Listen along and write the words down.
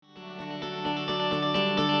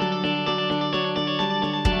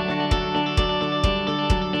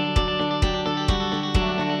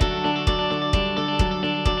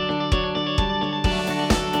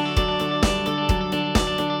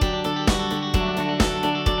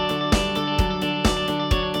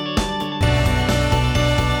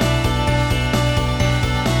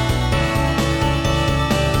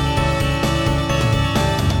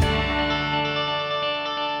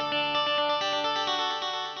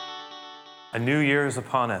A new year is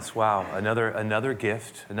upon us. Wow, another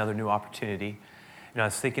gift, another new opportunity. I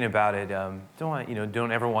was thinking about it.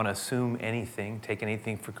 Don't ever want to assume anything, take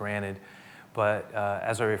anything for granted. But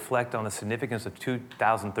as I reflect on the significance of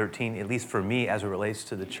 2013, at least for me, as it relates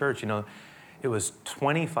to the church, it was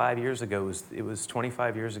 25 years ago. It was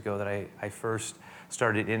 25 years ago that I first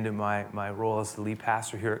started into my role as the lead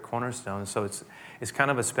pastor here at Cornerstone. So it's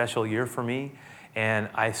kind of a special year for me, and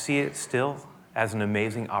I see it still as an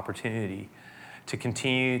amazing opportunity to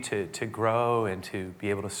continue to grow and to be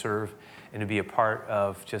able to serve and to be a part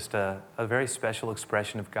of just a very special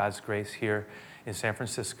expression of God's grace here in San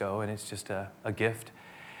Francisco, and it's just a gift.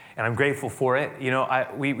 And I'm grateful for it.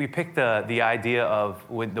 We picked the idea of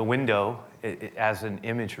the window as an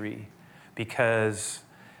imagery because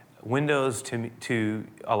windows to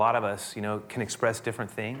a lot of us, can express different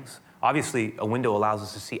things. Obviously, a window allows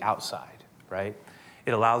us to see outside, right?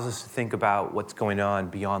 It allows us to think about what's going on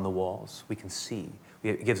beyond the walls. We can see.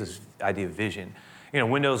 It gives us the idea of vision.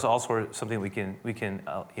 Windows also are something we can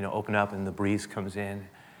open up and the breeze comes in.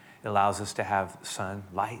 It allows us to have sun,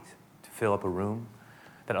 light, to fill up a room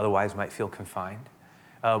that otherwise might feel confined.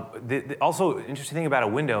 Also, interesting thing about a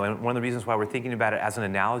window, and one of the reasons why we're thinking about it as an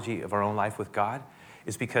analogy of our own life with God,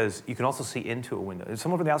 is because you can also see into a window. And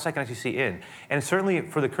someone from the outside can actually see in. And certainly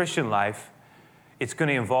for the Christian life, it's going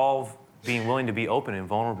to involve being willing to be open and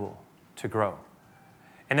vulnerable to grow.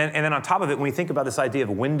 And then on top of it, when we think about this idea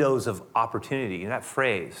of windows of opportunity, that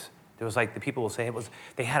phrase, there was the people will say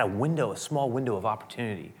they had a small window of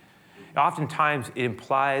opportunity. Oftentimes it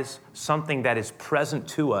implies something that is present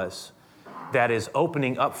to us, that is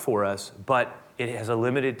opening up for us, but it has a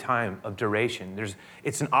limited time of duration.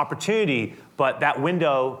 It's an opportunity, but that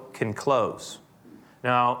window can close.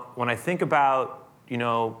 Now, when I think about,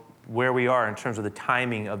 where we are in terms of the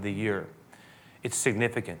timing of the year, it's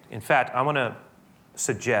significant. In fact, I want to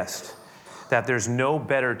suggest that there's no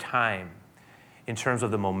better time in terms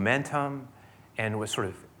of the momentum and what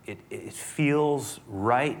it feels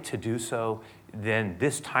right to do so than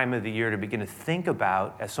this time of the year to begin to think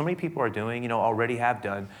about, as so many people are doing, already have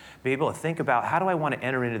done, be able to think about, how do I want to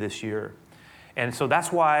enter into this year? And so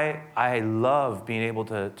that's why I love being able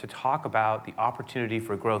to talk about the opportunity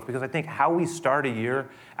for growth, because I think how we start a year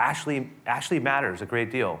actually matters a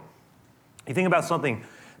great deal. You think about something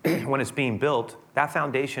when it's being built, that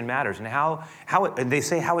foundation matters. And and they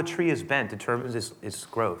say how a tree is bent determines its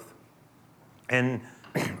growth. And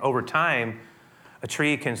over time, a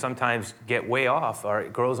tree can sometimes get way off, or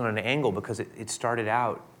it grows on an angle because it started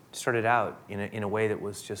out in a way that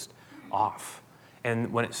was just off.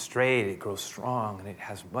 And when it's straight, it grows strong, and it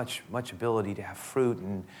has much ability to have fruit.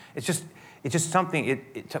 And it's just something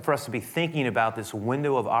for us to be thinking about, this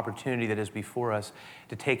window of opportunity that is before us,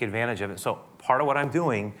 to take advantage of it. So part of what I'm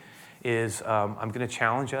doing is I'm going to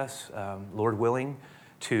challenge us, Lord willing,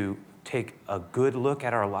 to take a good look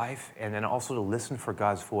at our life, and then also to listen for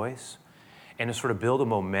God's voice, and to sort of build a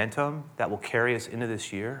momentum that will carry us into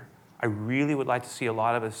this year. I really would like to see a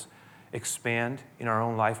lot of us expand in our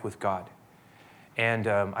own life with God. And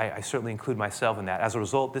I certainly include myself in that. As a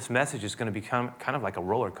result, this message is going to become kind of like a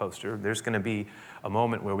roller coaster. There's going to be a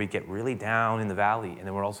moment where we get really down in the valley, and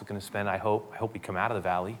then we're also going to spend, I hope we come out of the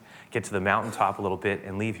valley, get to the mountaintop a little bit,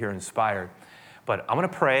 and leave here inspired. But I'm going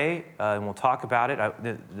to pray, and we'll talk about it.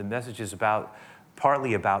 The message is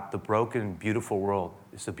partly about the broken, beautiful world.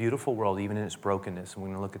 It's a beautiful world, even in its brokenness, and we're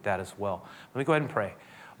going to look at that as well. Let me go ahead and pray.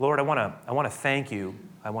 Lord, I want to thank you.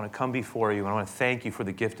 I want to come before you, and I want to thank you for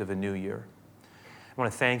the gift of a new year. I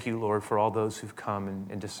want to thank you, Lord, for all those who've come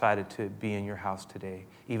and decided to be in your house today.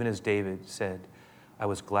 Even as David said, I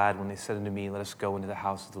was glad when they said unto me, let us go into the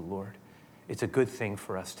house of the Lord. It's a good thing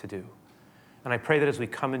for us to do. And I pray that as we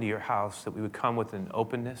come into your house, that we would come with an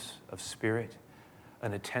openness of spirit,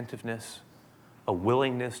 an attentiveness, a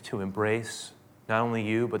willingness to embrace not only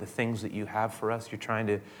you, but the things that you have for us, you're trying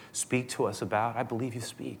to speak to us about. I believe you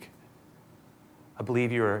speak. I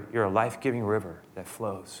believe you're a life-giving river that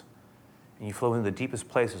flows. And you flow into the deepest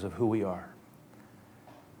places of who we are.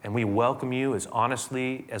 And we welcome you as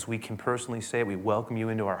honestly as we can personally say it. We welcome you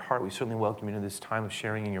into our heart. We certainly welcome you into this time of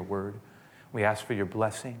sharing in your word. We ask for your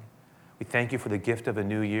blessing. We thank you for the gift of a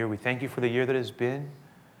new year. We thank you for the year that has been.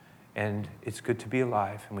 And it's good to be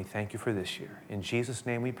alive. And we thank you for this year. In Jesus'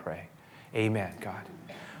 name we pray. Amen, God.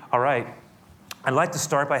 All right. I'd like to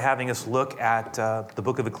start by having us look at the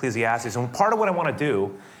book of Ecclesiastes. And part of what I want to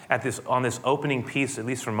do on this opening piece, at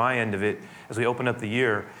least from my end of it, as we open up the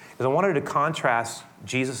year, is I wanted to contrast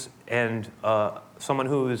Jesus and someone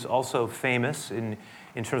who is also famous in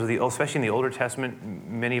terms of especially in the Older Testament.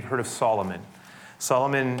 Many have heard of Solomon.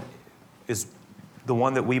 Solomon is the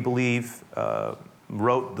one that we believe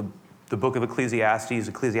wrote the book of Ecclesiastes.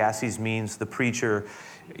 Ecclesiastes means the preacher.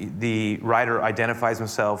 The writer identifies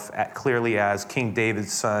himself clearly as King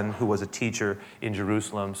David's son, who was a teacher in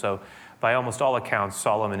Jerusalem. So by almost all accounts,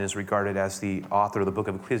 Solomon is regarded as the author of the book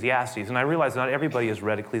of Ecclesiastes. And I realize not everybody has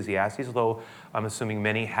read Ecclesiastes, although I'm assuming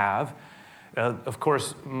many have. Of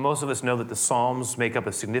course, most of us know that the Psalms make up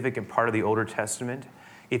a significant part of the Older Testament.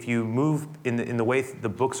 If you move in the way the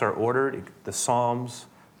books are ordered, the Psalms,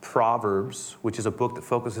 Proverbs, which is a book that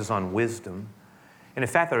focuses on wisdom. And in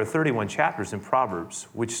fact, there are 31 chapters in Proverbs,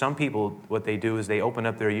 which some people, what they do is they open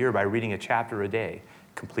up their year by reading a chapter a day,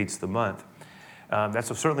 completes the month. That's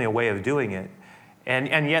certainly a way of doing it.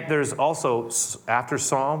 And yet there's also, after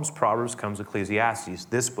Psalms, Proverbs comes Ecclesiastes,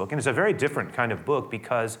 this book. And it's a very different kind of book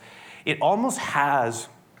because it almost has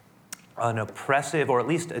an oppressive or at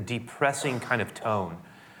least a depressing kind of tone.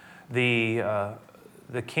 The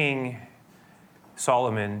king,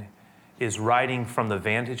 Solomon, is writing from the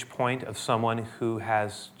vantage point of someone who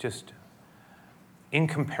has just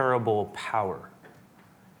incomparable power.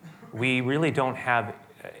 We really don't have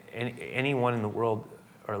anyone in the world,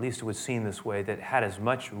 or at least it was seen this way, that had as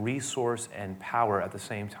much resource and power at the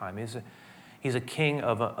same time. He's a king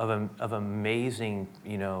of amazing,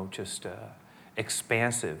 just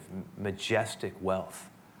expansive, majestic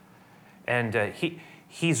wealth. And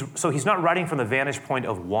he's not writing from the vantage point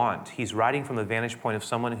of want. He's writing from the vantage point of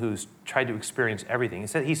someone who's tried to experience everything.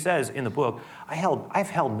 He says in the book, I've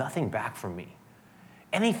held nothing back from me.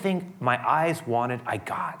 Anything my eyes wanted, I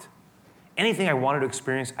got. Anything I wanted to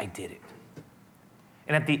experience, I did it.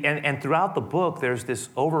 And throughout the book, there's this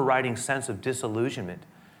overriding sense of disillusionment.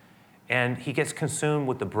 And he gets consumed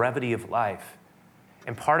with the brevity of life.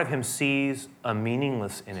 And part of him sees a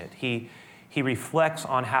meaningless in it. He reflects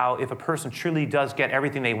on how if a person truly does get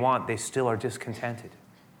everything they want, they still are discontented.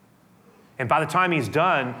 And by the time he's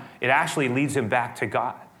done, it actually leads him back to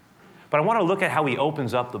God. But I want to look at how he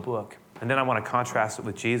opens up the book. And then I want to contrast it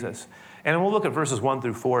with Jesus. And we'll look at verses 1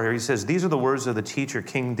 through 4 here. He says, "These are the words of the teacher,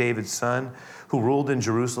 King David's son, who ruled in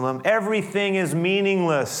Jerusalem. Everything is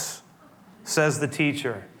meaningless, says the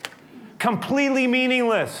teacher. Completely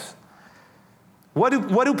meaningless. What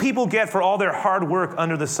do people get for all their hard work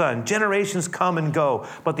under the sun? Generations come and go,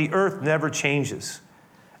 but the earth never changes."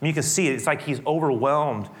 I mean, you can see it. It's like he's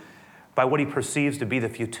overwhelmed by what he perceives to be the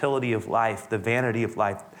futility of life, the vanity of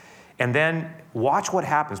life. And then watch what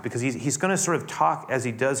happens, because he's going to sort of talk, as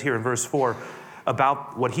he does here in verse 4,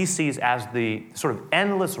 about what he sees as the sort of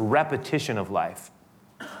endless repetition of life.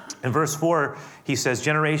 In verse 4, he says,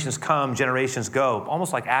 generations come, generations go,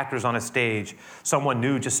 almost like actors on a stage. Someone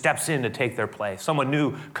new just steps in to take their place. Someone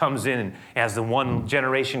new comes in, and as the one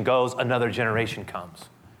generation goes, another generation comes.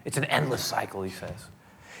 It's an endless cycle, he says.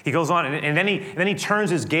 He goes on, and then he turns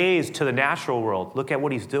his gaze to the natural world. Look at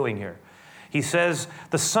what he's doing here. He says,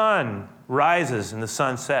 the sun rises and the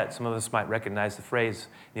sun sets. Some of us might recognize the phrase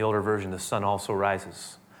in the older version, the sun also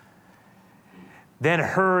rises. Then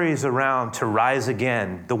hurries around to rise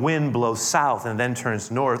again. The wind blows south and then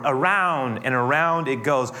turns north. Around and around it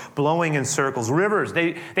goes, blowing in circles. Rivers,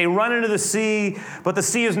 they run into the sea, but the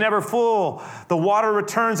sea is never full. The water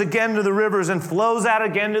returns again to the rivers and flows out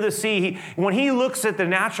again to the sea. When he looks at the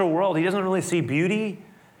natural world, he doesn't really see beauty.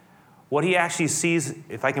 What he actually sees,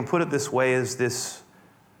 if I can put it this way, is this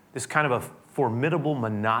kind of a formidable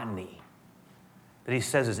monotony that he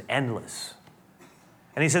says is endless.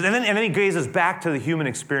 And he says, and then he gazes back to the human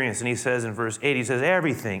experience, and he says in verse 8, he says,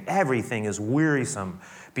 everything is wearisome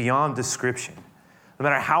beyond description. No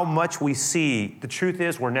matter how much we see, the truth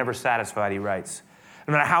is we're never satisfied, he writes.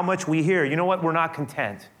 No matter how much we hear, you know what? We're not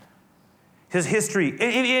content. His history,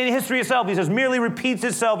 in history itself, he says, merely repeats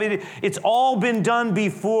itself. It's all been done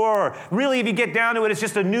before. Really, if you get down to it, it's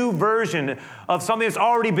just a new version of something that's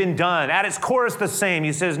already been done. At its core, it's the same.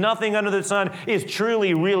 He says, nothing under the sun is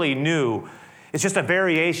truly, really new. It's just a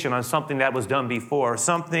variation on something that was done before.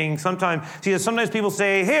 Sometimes people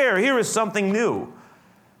say, here is something new.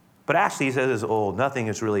 But actually, he says it's old. Nothing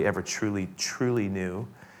is really ever truly, truly new.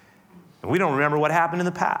 And we don't remember what happened in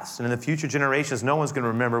the past. And in the future generations, no one's going to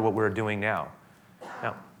remember what we're doing now.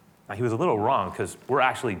 Now he was a little wrong, because we're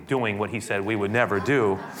actually doing what he said we would never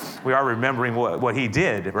do. We are remembering what he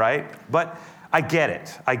did, right? But I get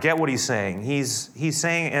it. I get what he's saying. He's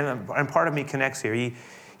saying, and part of me connects here.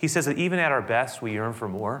 He says that even at our best, we yearn for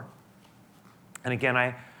more. And again,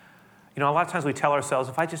 a lot of times we tell ourselves,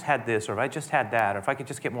 if I just had this, or if I just had that, or if I could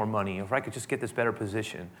just get more money, or if I could just get this better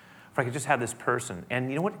position, if I could just have this person. And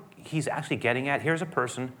you know what he's actually getting at? Here's a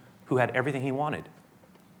person who had everything he wanted.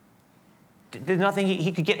 Did nothing,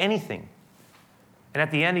 he could get anything. And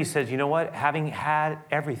at the end he says, you know what? Having had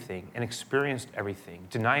everything and experienced everything,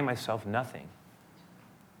 denying myself nothing,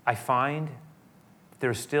 I find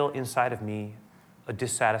there's still inside of me a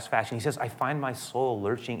dissatisfaction. He says, I find my soul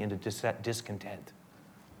lurching into discontent.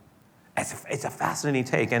 It's a fascinating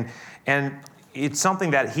take. And it's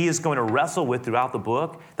something that he is going to wrestle with throughout the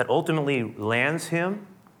book that ultimately lands him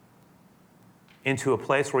into a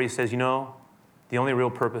place where he says, the only real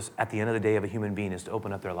purpose at the end of the day of a human being is to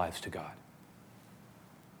open up their lives to God.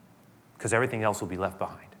 Because everything else will be left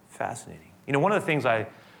behind. Fascinating. One of the things I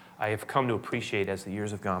have come to appreciate as the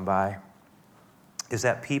years have gone by is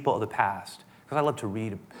that people of the past, because I love to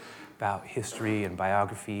read about history and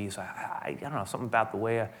biographies. I don't know, something about the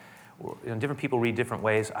way different people read different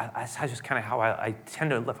ways. That's just kind of how I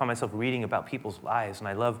tend to find myself reading about people's lives, and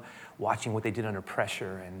I love watching what they did under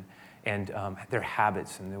pressure and their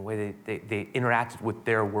habits and the way they interacted with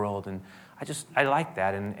their world. And I like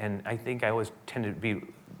that, and I think I always tend to be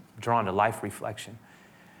drawn to life reflection.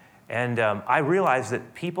 And I realize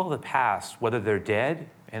that people of the past, whether they're dead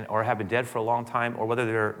or have been dead for a long time, or whether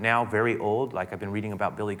they're now very old, like I've been reading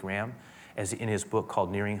about Billy Graham as in his book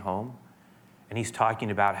called Nearing Home, and he's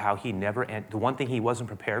talking about how the one thing he wasn't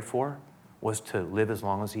prepared for was to live as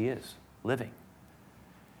long as he is living.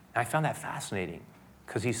 And I found that fascinating,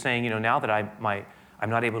 because he's saying, now that I'm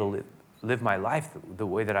not able to live my life the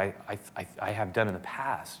way that I have done in the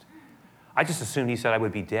past, I just assumed, he said, I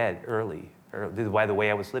would be dead early, or by the way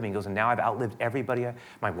I was living. He goes, and now I've outlived everybody,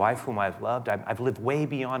 my wife whom I've loved. I've lived way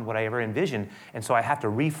beyond what I ever envisioned, and so I have to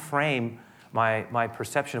reframe my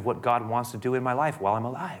perception of what God wants to do in my life while I'm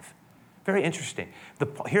alive. Very interesting.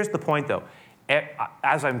 Here's the point, though.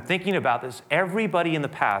 As I'm thinking about this, everybody in the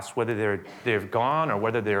past, whether they're gone or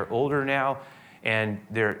whether they're older now and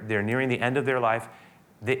they're nearing the end of their life,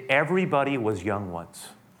 everybody was young once.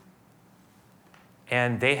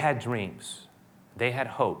 And they had dreams, they had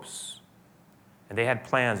hopes, and they had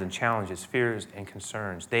plans and challenges, fears and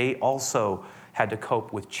concerns. They also had to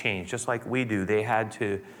cope with change, just like we do. They had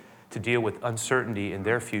to deal with uncertainty in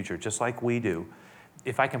their future, just like we do.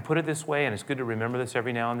 If I can put it this way, and it's good to remember this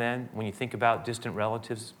every now and then, when you think about distant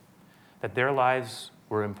relatives, that their lives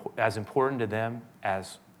were as important to them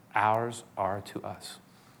as ours are to us.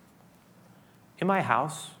 In my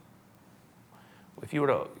house, if you were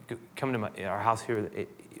to come to our house here,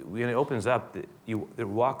 when it opens up, you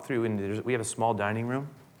walk through, and we have a small dining room.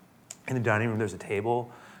 In the dining room, there's a table,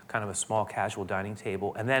 kind of a small casual dining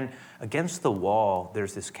table. And then against the wall,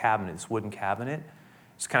 there's this cabinet, this wooden cabinet.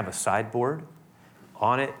 It's kind of a sideboard.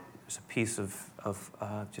 On it, there's a piece of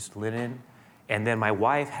just linen. And then my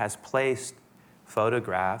wife has placed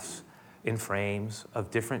photographs in frames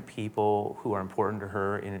of different people who are important to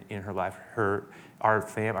her in her life.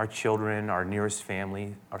 Our children, our nearest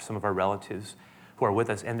family, some of our relatives who are with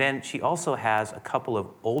us. And then she also has a couple of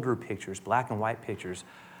older pictures, black and white pictures,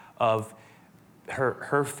 of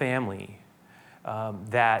her family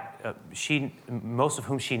most of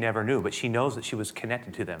whom she never knew, but she knows that she was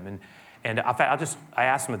connected to them. And in fact, I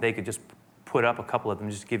asked them if they could just put up a couple of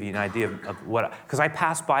them, just to give you an idea of what, because I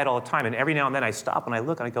pass by it all the time, and every now and then I stop and I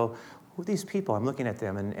look and I go, who are these people? I'm looking at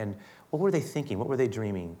them, and what were they thinking? What were they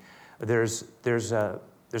dreaming? There's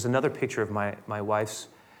another picture of my wife's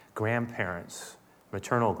grandparents,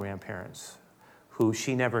 maternal grandparents, who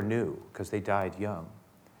she never knew because they died young.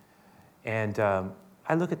 And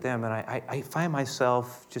I look at them and I find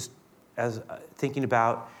myself just as thinking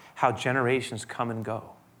about how generations come and go,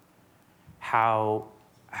 how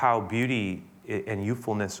beauty and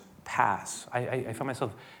youthfulness pass. I find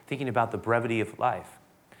myself thinking about the brevity of life.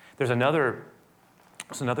 There's another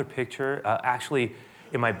picture, actually,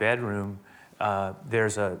 in my bedroom. I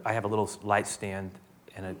have a little light stand,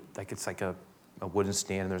 and it's like a wooden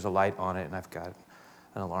stand, and there's a light on it, and I've got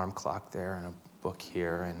an alarm clock there, and a book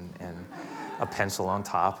here, and a pencil on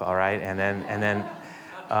top. All right, and then,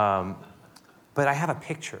 but I have a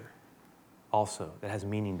picture also that has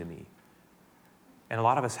meaning to me, and a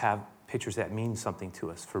lot of us have pictures that mean something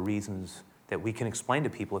to us for reasons that we can explain to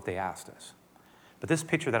people if they asked us. But this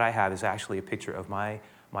picture that I have is actually a picture of my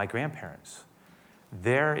grandparents.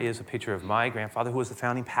 There is a picture of my grandfather, who was the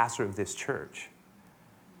founding pastor of this church.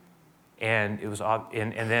 And it was,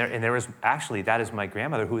 there was actually, that is my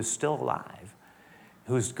grandmother, who is still alive,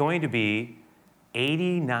 who's going to be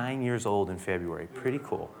 89 years old in February. Pretty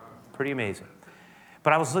cool, pretty amazing.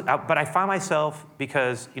 But I found myself,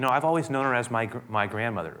 because I've always known her as my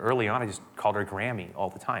grandmother. Early on, I just called her Grammy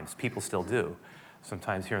all the time. People still do,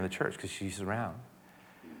 sometimes here in the church, because she's around.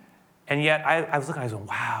 And yet, I was looking, I was going,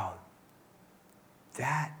 wow,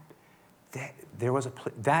 that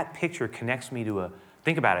picture connects me to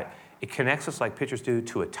think about it. It connects us like pictures do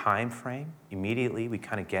to a time frame. Immediately, we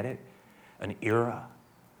kind of get it, an era,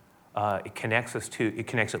 It connects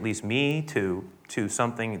at least me to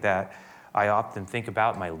something that I often think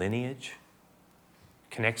about, my lineage.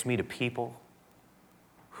 It connects me to people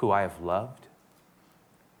who I have loved,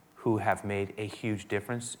 who have made a huge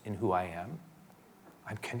difference in who I am.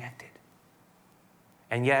 I'm connected.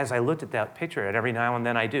 And yet, as I looked at that picture, and every now and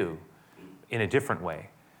then I do, in a different way,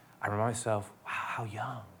 I remind myself, wow, how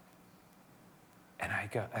young. And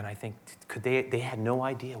I think, they had no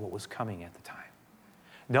idea what was coming at the time.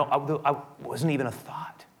 No, I wasn't even a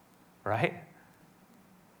thought, right?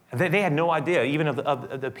 They had no idea, even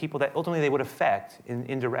of the people that ultimately they would affect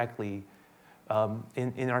indirectly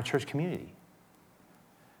in our church community.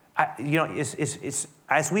 It's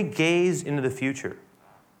as we gaze into the future,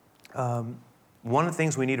 one of the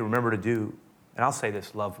things we need to remember to do, and I'll say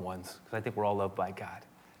this, loved ones, because I think we're all loved by God,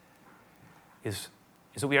 is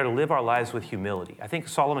that we are to live our lives with humility. I think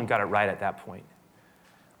Solomon got it right at that point.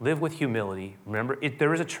 Live with humility. Remember,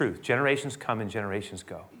 there is a truth. Generations come and generations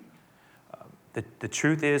go. The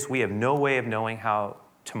truth is we have no way of knowing how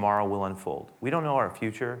tomorrow will unfold. We don't know our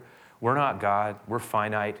future. We're not God. We're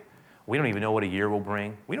finite. We don't even know what a year will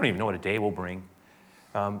bring. We don't even know what a day will bring.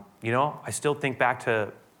 I still think back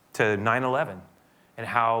to 9/11 and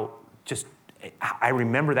how I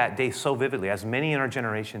remember that day so vividly, as many in our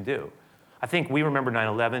generation do. I think we remember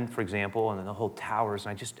 9/11, for example, and then the whole towers,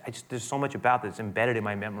 and I just there's so much about that's embedded in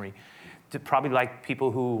my memory. Probably like people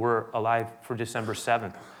who were alive for December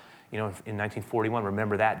 7th, in 1941,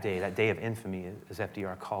 remember that day of infamy, as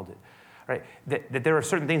FDR called it. Right? That there are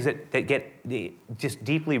certain things that just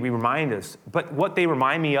deeply remind us. But what they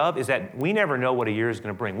remind me of is that we never know what a year is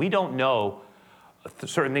going to bring. We don't know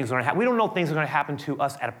certain things are going to happen. We don't know things are going to happen to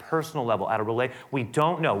us at a personal level, at a relate. We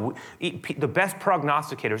don't know. The best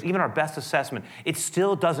prognosticators, even our best assessment, it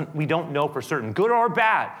still doesn't, we don't know for certain, good or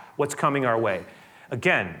bad, what's coming our way.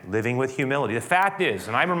 Again, living with humility. The fact is,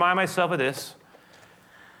 and I remind myself of this,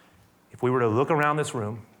 if we were to look around this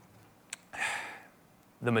room,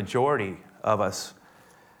 the majority of us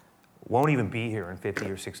won't even be here in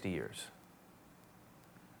 50 or 60 years.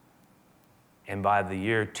 And by the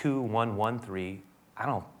year 2113, I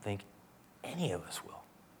don't think any of us will.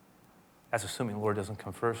 That's assuming the Lord doesn't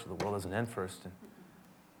come first, or the world doesn't end first. And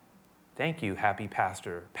thank you, happy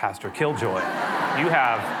Pastor Killjoy.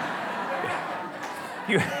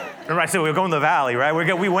 Remember I said we were going to the valley, right?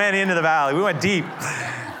 We went into the valley. We went deep.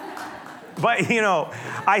 But,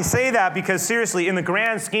 I say that because seriously, in the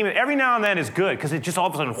grand scheme, every now and then is good because it just all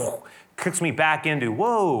of a sudden kicks me back into,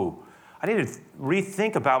 whoa, I need to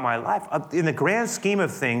rethink about my life. In the grand scheme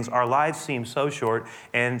of things, our lives seem so short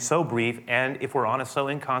and so brief, and if we're honest, so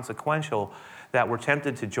inconsequential that we're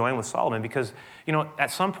tempted to join with Solomon because,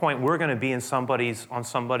 at some point we're going to be on somebody's,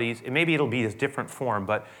 and maybe it'll be a different form,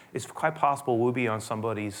 but it's quite possible we'll be on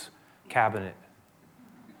somebody's cabinet.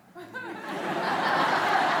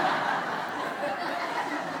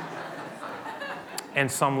 And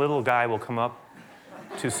some little guy will come up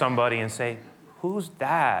to somebody and say, "Who's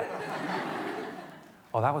that?"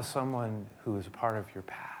 "Oh, that was someone who was a part of your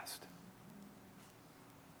past."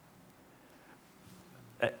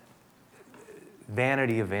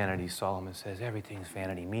 Vanity of vanity, Solomon says. Everything's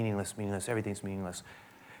vanity, meaningless, everything's meaningless.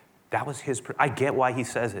 That was I get why he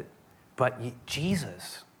says it, but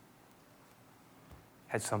Jesus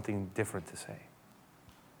had something different to say.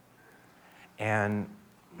 And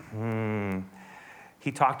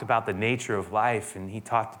he talked about the nature of life, and he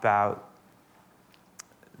talked about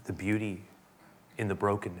the beauty in the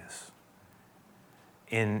brokenness.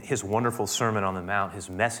 In his wonderful Sermon on the Mount, his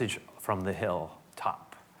message from the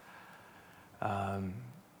hilltop.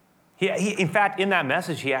 In fact, in that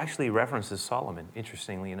message, he actually references Solomon,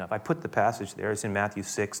 interestingly enough. I put the passage there. It's in Matthew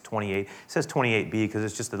 6:28. It says 28b because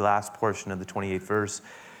it's just the last portion of the 28th verse.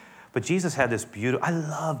 But Jesus had this beautiful, I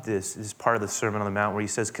love this part of the Sermon on the Mount where he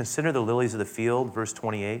says, "Consider the lilies of the field," verse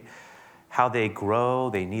 28, "how they grow,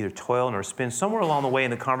 they neither toil nor spin." Somewhere along the way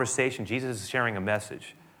in the conversation, Jesus is sharing a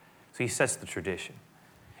message. So he sets the tradition.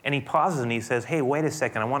 And he pauses and he says, "Hey, wait a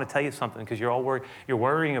second, I want to tell you something because you're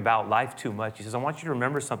worrying about life too much." He says, "I want you to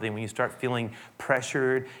remember something when you start feeling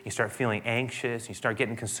pressured, you start feeling anxious, you start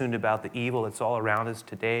getting consumed about the evil that's all around us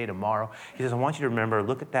today, tomorrow." He says, "I want you to remember,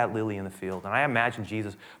 look at that lily in the field." And I imagine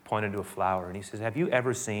Jesus pointed to a flower and he says, "Have you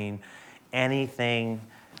ever seen anything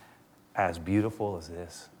as beautiful as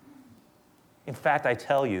this?" In fact, I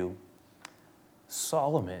tell you,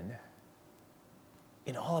 Solomon,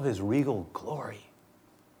 in all of his regal glory,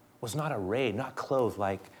 was not arrayed, not clothed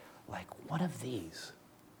like one of these.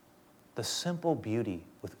 The simple beauty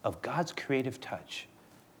of God's creative touch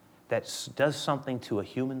that does something to a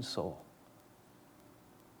human soul.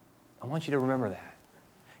 I want you to remember that.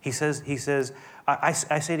 He says, I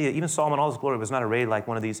say to you, even Solomon, all his glory, was not arrayed like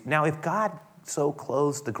one of these. Now, if God so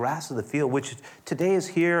clothes the grass of the field, which today is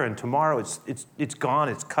here and tomorrow it's gone,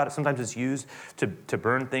 it's cut, sometimes it's used to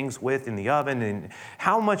burn things with in the oven, and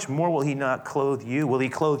how much more will he not clothe you? Will he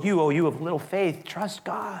clothe you, O you of little faith? Trust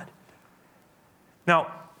God.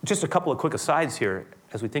 Now, just a couple of quick asides here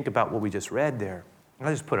as we think about what we just read there.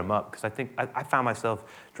 I just put them up because I think I found myself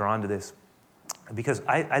drawn to this. Because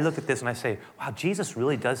I look at this and I say, wow, Jesus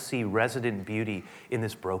really does see resident beauty in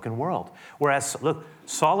this broken world. Whereas, look,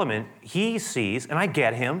 Solomon, he sees, and I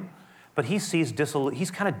get him, but he sees,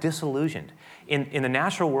 he's kind of disillusioned. In the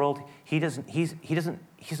natural world,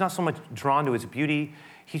 he's not so much drawn to its beauty.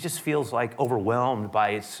 He just feels like overwhelmed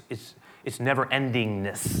by its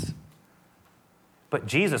never-endingness. But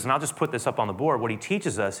Jesus, and I'll just put this up on the board, what he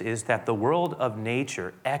teaches us is that the world of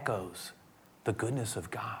nature echoes the goodness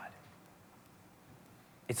of God.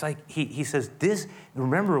 It's like he says, this,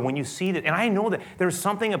 remember when you see that, and I know that there's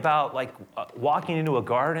something about like walking into a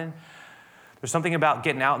garden, there's something about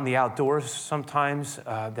getting out in the outdoors sometimes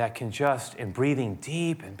that can just, and breathing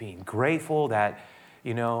deep and being grateful that,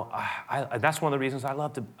 you know, that's one of the reasons I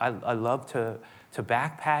love to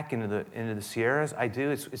backpack into the Sierras. I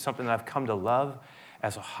do, it's something that I've come to love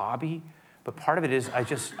as a hobby, but part of it is I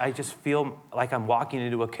just feel like I'm walking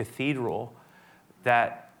into a cathedral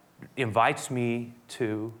that invites me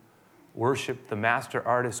to worship the master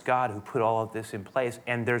artist God who put all of this in place.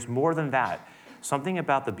 And there's more than that. Something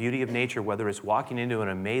about the beauty of nature, whether it's walking into an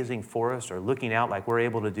amazing forest or looking out like we're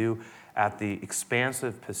able to do at the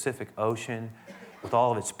expansive Pacific Ocean with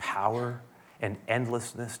all of its power and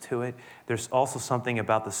endlessness to it. There's also something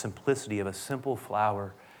about the simplicity of a simple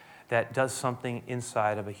flower that does something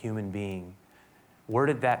inside of a human being. Where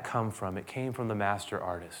did that come from? It came from the master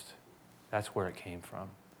artist. That's where it came from.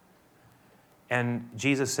 And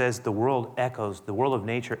Jesus says the world of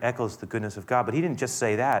nature echoes the goodness of God. But he didn't just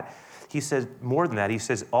say that. He says more than that. He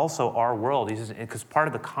says also our world. He says, because part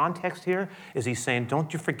of the context here is he's saying,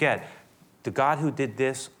 don't you forget, the God who did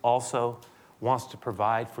this also wants to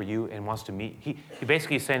provide for you and wants to meet. He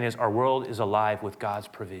basically is saying is our world is alive with God's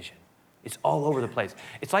provision. It's all over the place.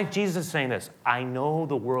 It's like Jesus is saying this, I know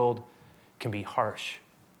the world can be harsh.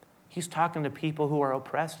 He's talking to people who are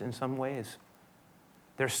oppressed in some ways.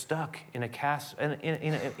 They're stuck in a caste,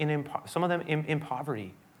 some of them in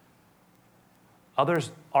poverty.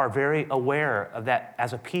 Others are very aware of that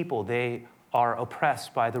as a people, they are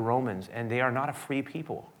oppressed by the Romans and they are not a free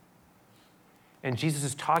people. And Jesus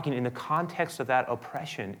is talking in the context of that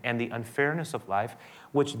oppression and the unfairness of life,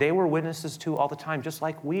 which they were witnesses to all the time, just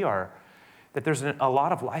like we are, that there's a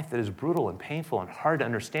lot of life that is brutal and painful and hard to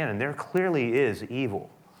understand, and there clearly is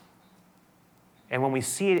evil. And when we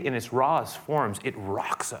see it in its rawest forms, it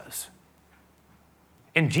rocks us.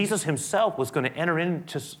 And Jesus himself was going to enter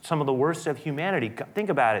into some of the worst of humanity. Think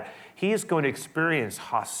about it. He is going to experience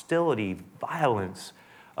hostility, violence,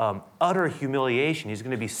 utter humiliation. He's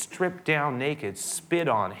going to be stripped down naked, spit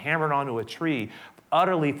on, hammered onto a tree,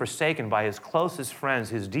 utterly forsaken by his closest friends.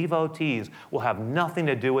 His devotees will have nothing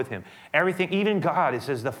to do with him. Everything, even God, it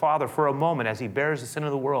says the Father, for a moment, as he bears the sin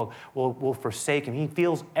of the world, will forsake him. He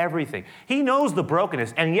feels everything. He knows the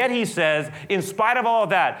brokenness, and yet he says, in spite of all of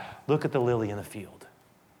that, look at the lily in the field.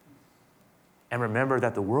 And remember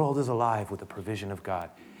that the world is alive with the provision of God.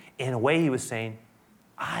 In a way, he was saying,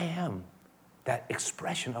 I am that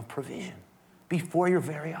expression of provision before your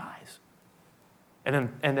very eyes. And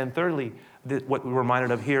then thirdly, what we're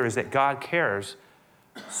reminded of here is that God cares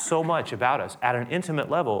so much about us at an intimate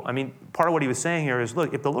level. I mean, part of what he was saying here is,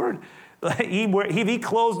 look, if the Lord, if he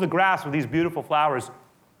clothes the grass with these beautiful flowers,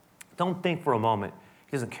 don't think for a moment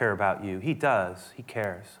he doesn't care about you. He does. He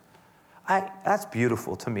cares. That's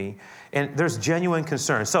beautiful to me. And there's genuine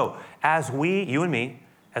concern. So as you and me,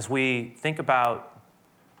 as we think about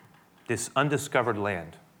this undiscovered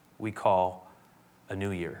land we call a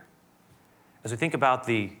new year, as we think about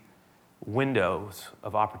the windows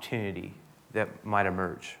of opportunity that might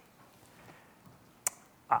emerge,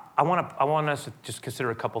 I want us to just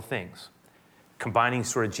consider a couple things, combining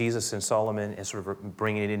sort of Jesus and Solomon and sort of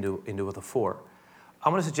bringing it into the fore. I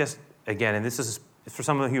want to suggest, again, and this is for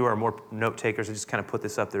some of you who are more note takers, I just kind of put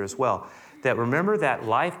this up there as well, that remember that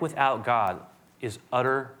life without God is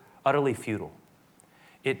utterly futile.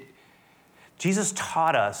 Jesus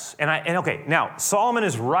taught us, now Solomon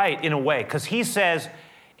is right in a way, because he says,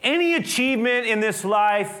 any achievement in this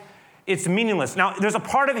life, it's meaningless. Now, there's a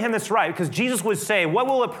part of him that's right, because Jesus would say, what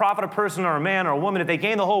will it profit a person or a man or a woman if they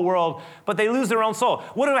gain the whole world, but they lose their own soul?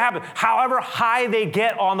 What will happen? However high they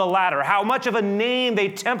get on the ladder, how much of a name they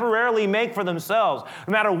temporarily make for themselves,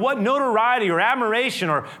 no matter what notoriety or admiration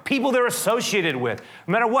or people they're associated with,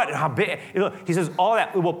 no matter what, how big, he says all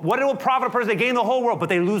that. What it will profit a person if they gain the whole world, but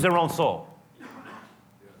they lose their own soul?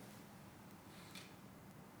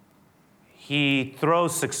 He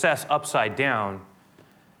throws success upside down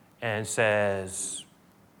and says,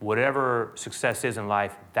 whatever success is in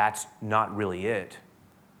life, that's not really it.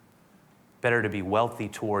 Better to be wealthy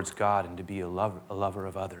towards God and to be a lover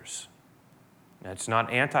of others. Now, it's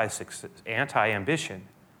not anti-success, anti-ambition,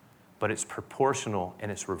 but it's proportional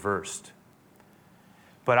and it's reversed.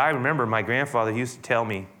 But I remember my grandfather used to tell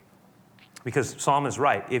me, because Psalm is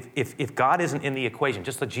right, if God isn't in the equation,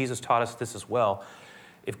 just like Jesus taught us this as well,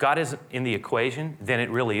 if God isn't in the equation, then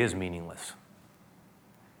it really is meaningless.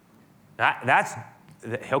 That's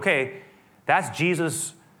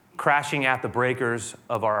Jesus crashing at the breakers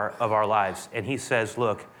of our lives. And he says,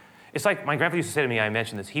 look, it's like my grandfather used to say to me, I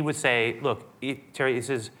mentioned this, he would say, look, Terry, he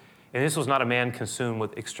says, and this was not a man consumed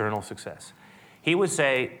with external success. He would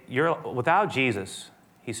say, without Jesus,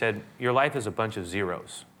 he said, your life is a bunch of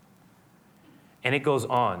zeros. And it goes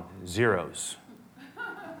on, zeros.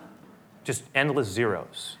 Just endless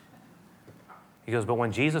zeros. He goes, but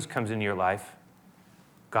when Jesus comes into your life,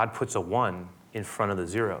 God puts a 1 in front of the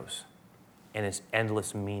zeros, and it's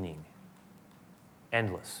endless meaning.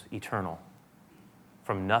 Endless, eternal.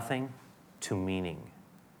 From nothing to meaning.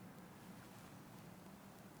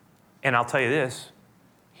 And I'll tell you this,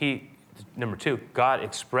 number 2, God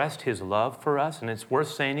expressed his love for us, and it's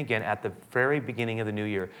worth saying again at the very beginning of the new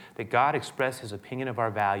year, that God expressed his opinion of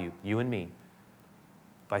our value, you and me,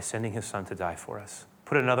 by sending his son to die for us.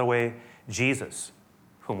 Put another way, Jesus,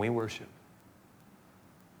 whom we worship,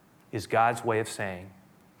 is God's way of saying,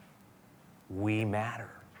 we matter.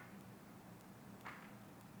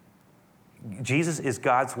 Jesus is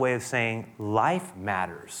God's way of saying, life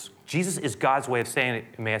matters. Jesus is God's way of saying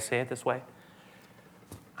it. May I say it this way?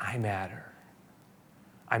 I matter.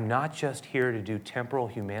 I'm not just here to do temporal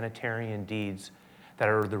humanitarian deeds that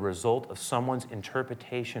are the result of someone's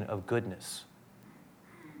interpretation of goodness.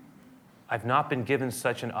 I've not been given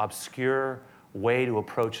such an obscure way to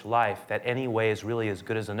approach life that any way is really as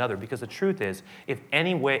good as another. Because the truth is, if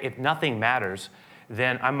nothing matters,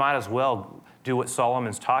 then I might as well do what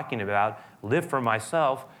Solomon's talking about, live for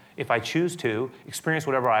myself if I choose to, experience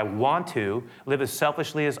whatever I want to, live as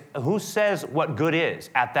selfishly as, who says what good is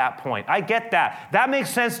at that point? I get that. That makes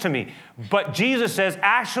sense to me. But Jesus says,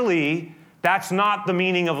 actually, that's not the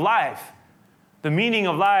meaning of life. The meaning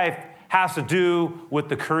of life has to do with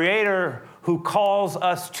the Creator who calls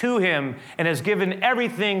us to him and has given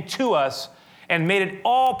everything to us and made it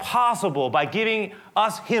all possible by giving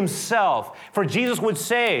us himself. For Jesus would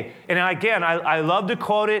say, and again, I love to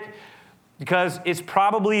quote it because it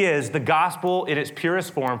probably is the gospel in its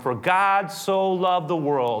purest form. For God so loved the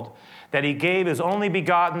world that he gave his only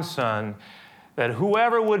begotten Son, that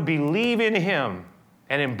whoever would believe in him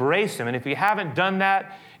and embrace him, and if you haven't done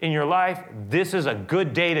that in your life, this is a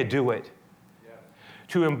good day to do it.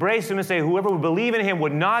 To embrace him and say, whoever would believe in him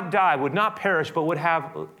would not die, would not perish, but would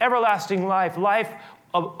have everlasting life, life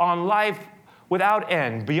on life without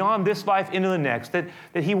end, beyond this life into the next, that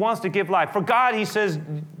he wants to give life. For God, he says,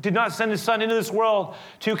 did not send his Son into this world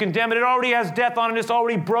to condemn it. It already has death on it. It's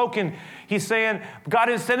already broken. He's saying, God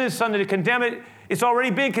didn't send his Son to condemn it. It's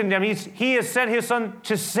already been condemned. He has sent his Son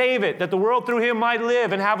to save it, that the world through him might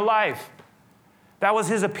live and have life. That was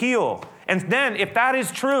his appeal. And then, if that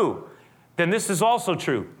is true, then this is also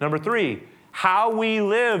true. Number 3, how we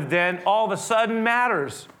live then all of a sudden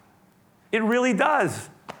matters. It really does.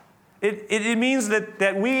 It means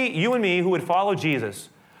that we, you and me, who would follow Jesus,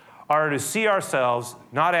 are to see ourselves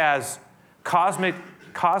not as cosmic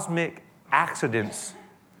accidents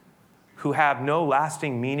who have no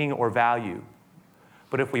lasting meaning or value.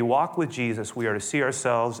 But if we walk with Jesus, we are to see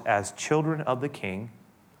ourselves as children of the King,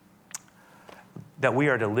 that we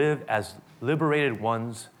are to live as liberated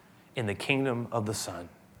ones in the kingdom of the Son,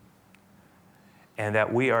 and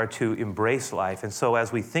that we are to embrace life. And so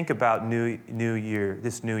as we think about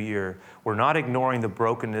this new year, we're not ignoring the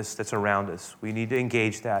brokenness that's around us. We need to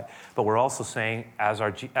engage that, but we're also saying, as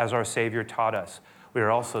our Savior taught us, we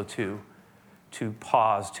are also to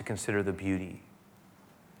pause to consider the beauty.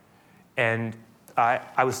 And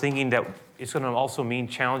I was thinking that it's going to also mean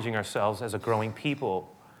challenging ourselves as a growing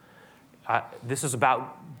people. This is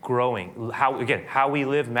about growing. How we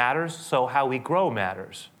live matters, so how we grow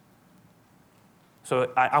matters.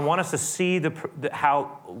 So I want us to see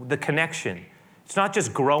the connection It's not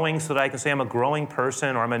just growing so that I can say I'm a growing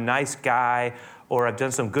person or I'm a nice guy or I've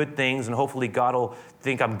done some good things and hopefully God will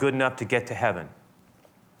think I'm good enough to get to heaven.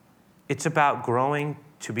 It's about growing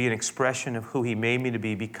to be an expression of who he made me to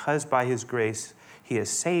be because by his grace, he has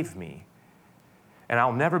saved me. And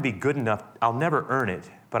I'll never be good enough. I'll never earn it,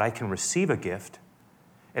 but I can receive a gift.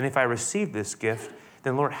 And if I receive this gift,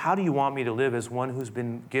 then Lord, how do you want me to live as one who's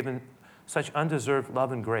been given such undeserved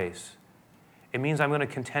love and grace? It means I'm going to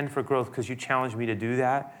contend for growth because you challenge me to do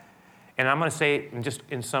that. And I'm going to say, and just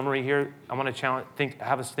in summary here, I want to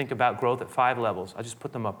have us think about growth at 5 levels. I'll just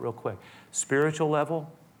put them up real quick. Spiritual level,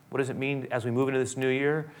 what does it mean as we move into this new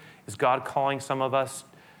year? Is God calling some of us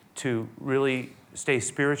to really stay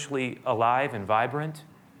spiritually alive and vibrant?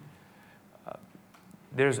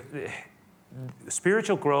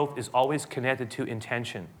 Spiritual growth is always connected to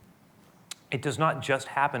intention. It does not just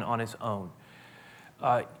happen on its own.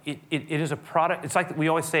 It is a product. It's like we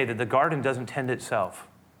always say that the garden doesn't tend itself.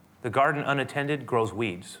 The garden unattended grows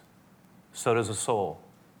weeds. So does a soul.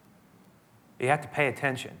 You have to pay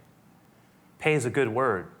attention. Pay is a good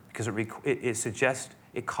word because it suggests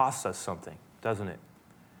it costs us something, doesn't it?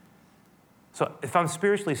 So if I'm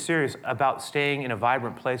spiritually serious about staying in a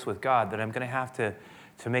vibrant place with God, then I'm going to have to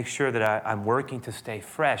make sure that I'm working to stay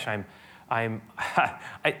fresh.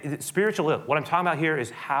 Spiritual, what I'm talking about here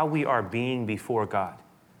is how we are being before God.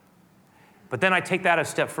 But then I take that a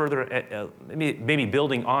step further, maybe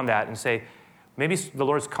building on that and say, maybe the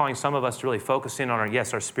Lord's calling some of us to really focus in on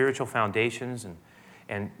our spiritual foundations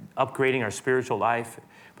and upgrading our spiritual life.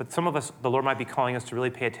 But some of us, the Lord might be calling us to really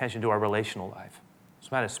pay attention to our relational life.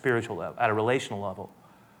 It's at a spiritual level, at a relational level.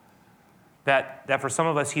 That for some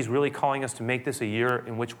of us, he's really calling us to make this a year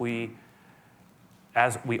in which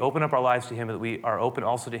as we open up our lives to him, that we are open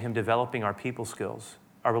also to him developing our people skills,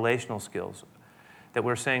 our relational skills. That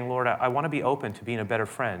we're saying, Lord, I want to be open to being a better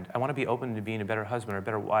friend. I want to be open to being a better husband or a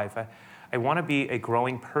better wife. I want to be a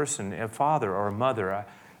growing person, a father or a mother,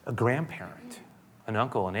 a grandparent, an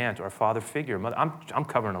uncle, an aunt, or a father figure. I'm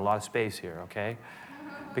covering a lot of space here, okay?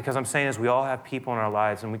 Because I'm saying is we all have people in our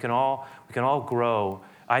lives, and we can all grow.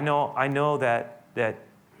 I know that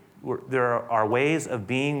there are ways of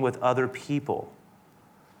being with other people,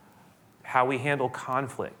 how we handle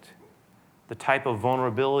conflict, the type of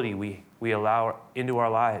vulnerability we allow into our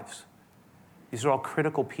lives. These are all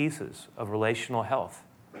critical pieces of relational health.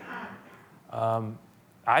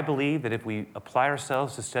 I believe that if we apply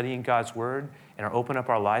ourselves to studying God's word and open up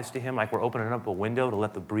our lives to him like we're opening up a window to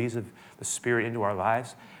let the breeze of the Spirit into our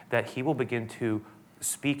lives, that he will begin to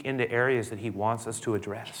speak into areas that he wants us to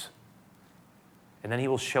address. And then he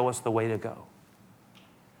will show us the way to go.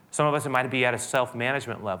 Some of us, it might be at a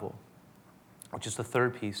self-management level, which is the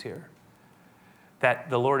third piece here. That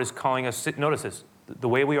the Lord is calling us, notice this, the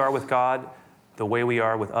way we are with God, the way we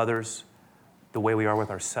are with others, the way we are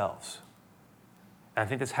with ourselves. And I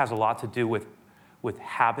think this has a lot to do with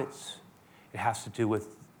habits. It has to do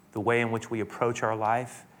with the way in which we approach our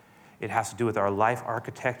life. It has to do with our life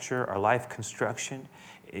architecture, our life construction.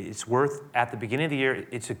 It's worth, at the beginning of the year,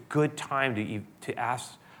 it's a good time to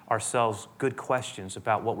ask ourselves good questions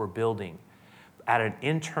about what we're building at an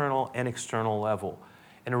internal and external level.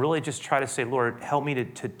 And to really just try to say, Lord, help me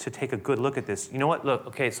to take a good look at this. You know what? Look,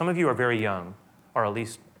 okay, some of you are very young, or at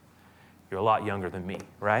least you're a lot younger than me,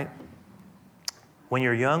 right? When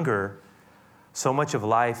you're younger, so much of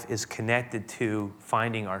life is connected to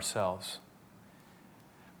finding ourselves.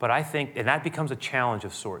 But I think, and that becomes a challenge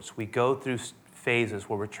of sorts. We go through phases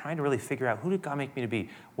where we're trying to really figure out, who did God make me to be?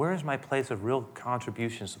 Where is my place of real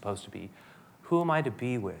contribution supposed to be? Who am I to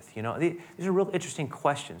be with? You know, these are real interesting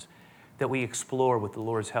questions that we explore with the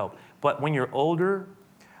Lord's help. But when you're older,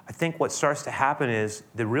 I think what starts to happen is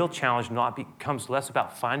the real challenge becomes less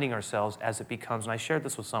about finding ourselves as it becomes, and I shared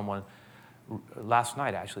this with someone last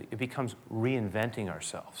night actually, it becomes reinventing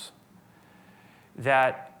ourselves.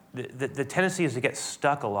 That the tendency is to get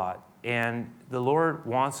stuck a lot, and the Lord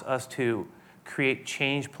wants us to create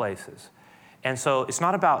change places. And so it's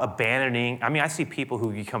not about abandoning. I mean, I see people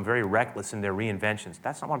who become very reckless in their reinventions.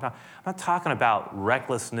 That's not what I'm talking about. I'm not talking about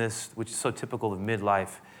recklessness, which is so typical of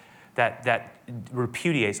midlife, that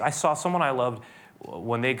repudiates. I saw someone I loved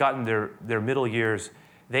when they got in their middle years,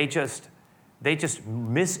 they just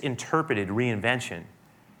misinterpreted reinvention.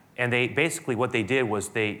 And they basically, what they did was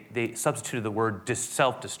they substituted the word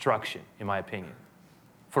self-destruction, in my opinion,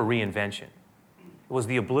 for reinvention. It was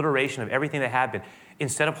the obliteration of everything that had been,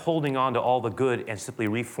 instead of holding on to all the good and simply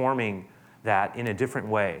reforming that in a different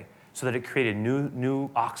way so that it created new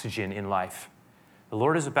oxygen in life. The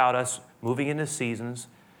Lord is about us moving into seasons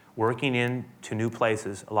working into new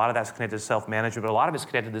places. A lot of that's connected to self-management, but a lot of it's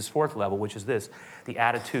connected to this fourth level, which is this, the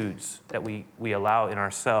attitudes that we allow in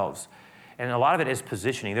ourselves. And a lot of it is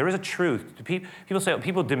positioning. There is a truth.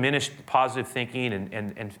 People diminish positive thinking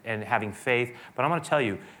and having faith, but I'm going to tell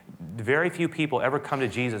you, very few people ever come to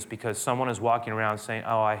Jesus because someone is walking around saying,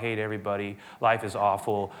 oh, I hate everybody, life is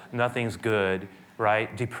awful, nothing's good,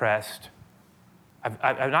 right? Depressed.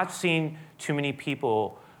 I've not seen too many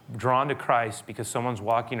people drawn to Christ because someone's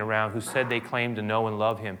walking around who said they claimed to know and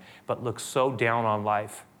love him, but looks so down on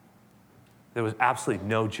life. There was absolutely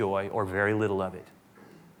no joy or very little of it.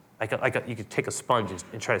 You could take a sponge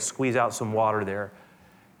and try to squeeze out some water there,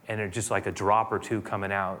 and there's just like a drop or two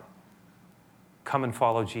coming out. Come and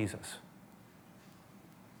follow Jesus.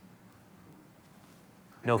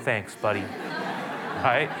 No thanks, buddy.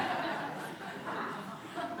 Right?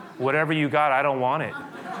 Whatever you got, I don't want it.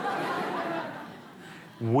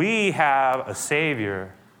 We have a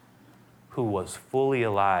Savior who was fully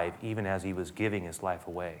alive even as he was giving his life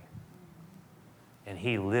away. And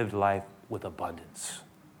he lived life with abundance.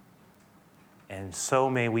 And so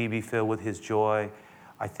may we be filled with his joy.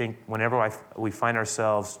 I think whenever we find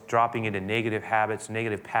ourselves dropping into negative habits,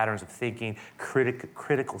 negative patterns of thinking,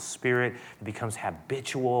 critical spirit, it becomes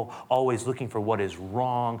habitual, always looking for what is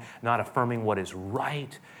wrong, not affirming what is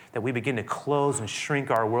right, that we begin to close and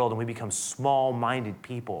shrink our world and we become small-minded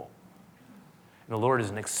people. And the Lord is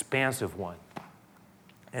an expansive one.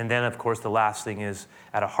 And then, of course, the last thing is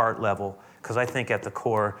at a heart level, because I think at the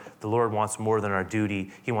core, the Lord wants more than our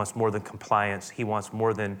duty. He wants more than compliance. He wants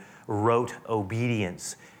more than rote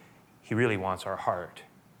obedience. He really wants our heart.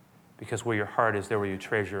 Because where your heart is, there will your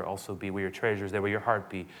treasure also be. Where your treasure is, there will your heart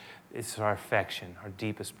be. It's our affection, our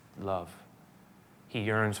deepest love. He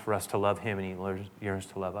yearns for us to love him, and he yearns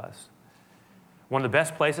to love us. One of the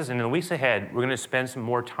best places, and in the weeks ahead, we're going to spend some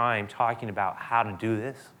more time talking about how to do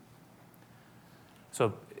this.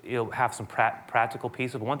 So you'll have some practical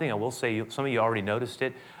pieces. But one thing I will say, some of you already noticed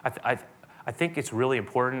it. I think it's really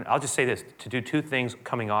important. I'll just say this, to do two things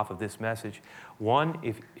coming off of this message. One,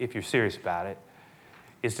 if you're serious about it,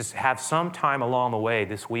 is to have some time along the way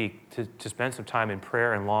this week to spend some time in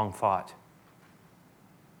prayer and long thought.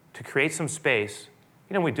 To create some space.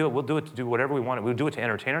 You know, we'll do it to do whatever we want. We'll do it to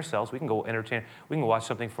entertain ourselves. We can go watch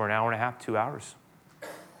something for an hour and a half, 2 hours.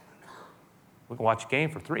 We can watch a game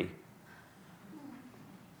for 3.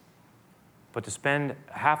 But to spend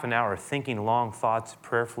half an hour thinking long thoughts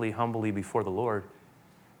prayerfully, humbly before the Lord,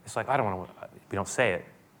 it's like, we don't say it.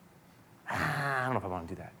 I don't know if I want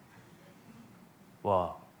to do that.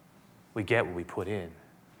 Well, we get what we put in.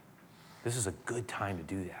 This is a good time to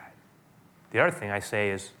do that. The other thing I say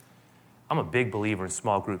is, I'm a big believer in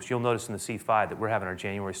small groups. You'll notice in the C5 that we're having our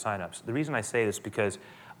January signups. The reason I say this is because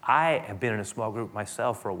I have been in a small group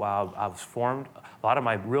myself for a while. I was formed. A lot of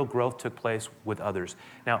my real growth took place with others.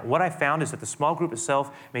 Now, what I found is that the small group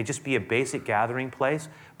itself may just be a basic gathering place,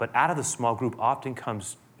 but out of the small group often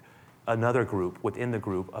comes another group within the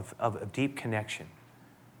group of deep connection.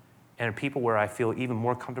 And people where I feel even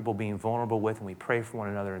more comfortable being vulnerable with, and we pray for one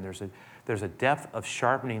another, and there's a depth of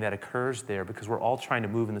sharpening that occurs there because we're all trying to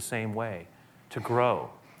move in the same way, to grow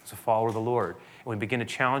as a follower of the Lord. And we begin to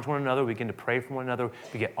challenge one another, we begin to pray for one another,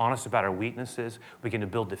 we get honest about our weaknesses, we begin to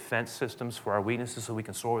build defense systems for our weaknesses so we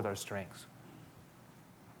can soar with our strengths.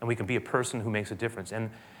 And we can be a person who makes a difference. And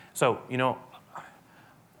so, you know,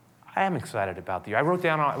 I am excited about the year. I wrote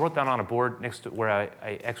down on a board next to where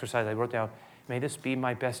I exercise, I wrote down, may this be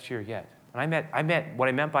my best year yet. And what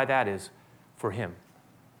I meant by that is for him.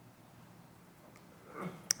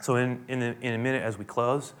 So in a minute as we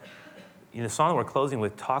close, the song that we're closing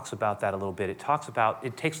with talks about that a little bit.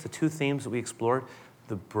 It takes the two themes that we explored,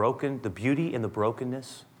 the beauty in the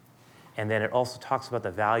brokenness, and then it also talks about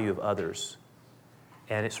the value of others.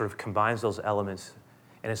 And it sort of combines those elements.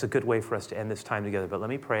 And it's a good way for us to end this time together. But let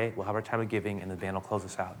me pray. We'll have our time of giving, and the band will close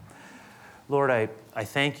us out. Lord, I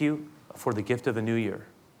thank you for the gift of a new year.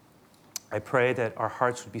 I pray that our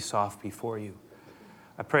hearts would be soft before you.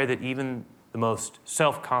 I pray that even the most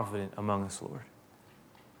self-confident among us, Lord,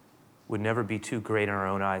 would never be too great in our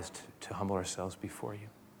own eyes to humble ourselves before you.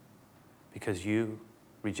 Because you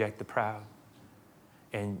reject the proud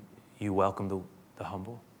and you welcome the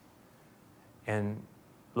humble. And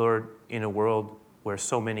Lord, in a world where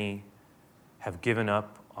so many have given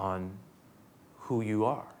up on who you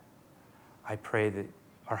are, I pray that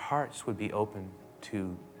our hearts would be open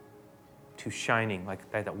to shining,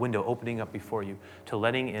 like that window opening up before you, to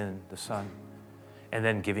letting in the sun and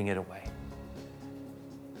then giving it away.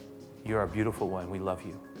 You're our beautiful one. We love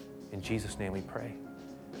you. In Jesus' name we pray.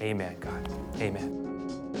 Amen, God. Amen.